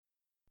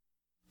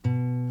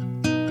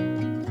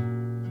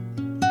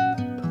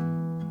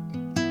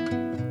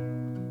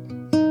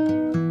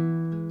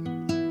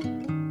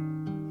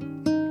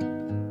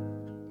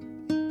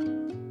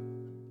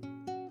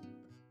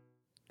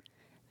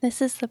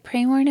This is the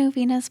Pray More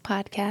Novenas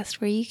podcast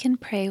where you can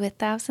pray with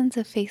thousands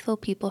of faithful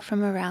people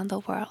from around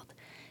the world.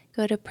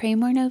 Go to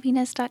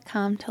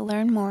praymorenovenas.com to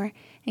learn more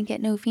and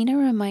get novena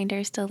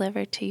reminders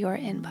delivered to your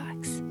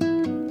inbox.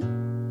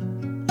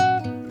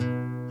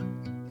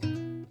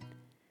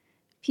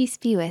 Peace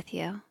be with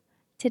you.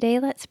 Today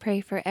let's pray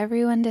for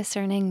everyone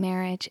discerning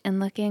marriage and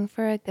looking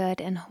for a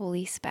good and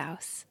holy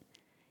spouse.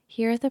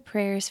 Here are the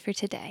prayers for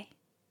today.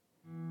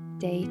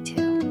 Day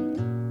 2.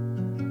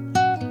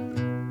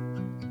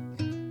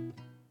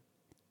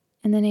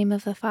 In the name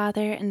of the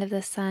Father, and of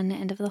the Son,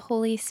 and of the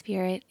Holy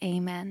Spirit,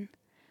 Amen.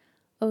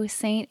 O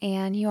Saint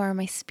Anne, you are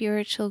my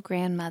spiritual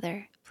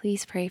grandmother.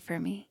 Please pray for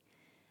me.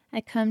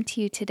 I come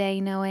to you today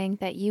knowing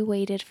that you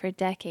waited for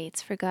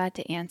decades for God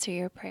to answer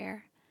your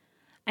prayer.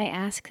 I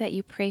ask that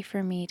you pray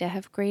for me to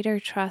have greater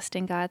trust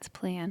in God's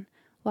plan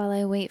while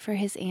I wait for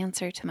His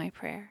answer to my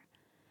prayer.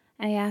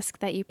 I ask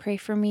that you pray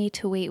for me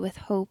to wait with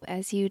hope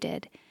as you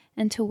did,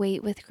 and to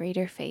wait with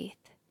greater faith.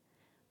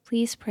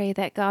 Please pray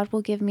that God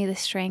will give me the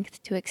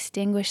strength to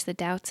extinguish the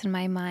doubts in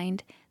my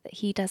mind that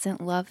He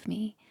doesn't love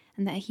me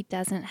and that He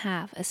doesn't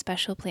have a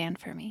special plan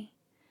for me.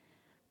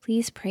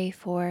 Please pray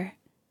for,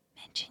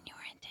 mention your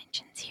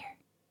intentions here.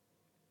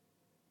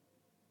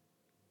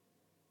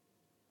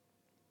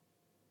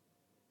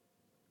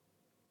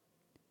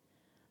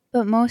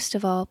 But most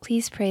of all,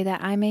 please pray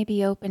that I may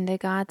be open to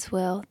God's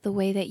will the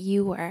way that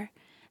you were,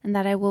 and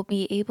that I will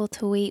be able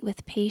to wait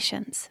with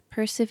patience,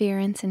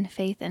 perseverance in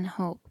faith and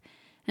hope,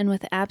 and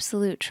with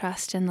absolute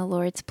trust in the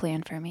Lord's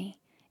plan for me.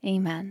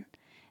 Amen.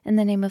 In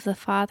the name of the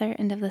Father,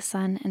 and of the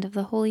Son, and of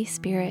the Holy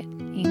Spirit.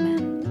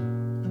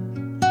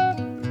 Amen.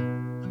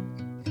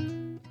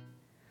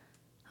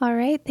 All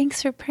right,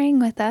 thanks for praying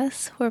with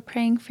us. We're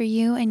praying for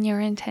you and your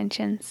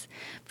intentions.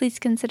 Please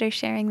consider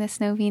sharing this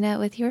novena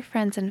with your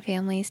friends and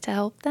families to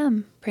help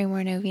them pray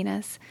more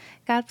novenas.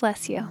 God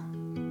bless you.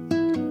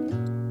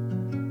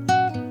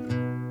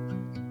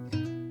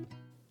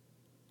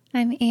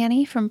 I'm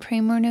Annie from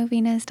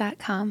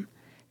praymorenovenas.com.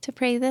 To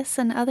pray this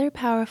and other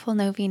powerful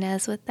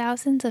novenas with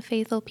thousands of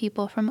faithful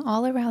people from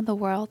all around the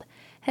world,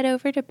 head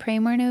over to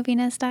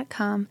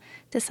praymorenovenas.com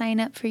to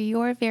sign up for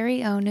your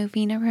very own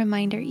novena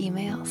reminder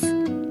emails.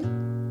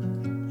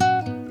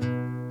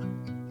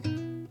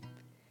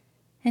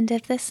 And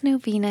if this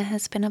novena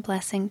has been a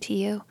blessing to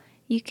you,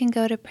 you can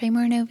go to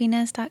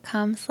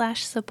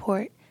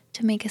praymorenovenas.com/support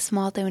to make a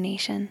small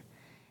donation.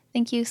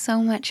 Thank you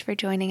so much for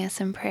joining us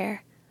in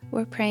prayer.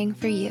 We're praying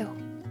for you.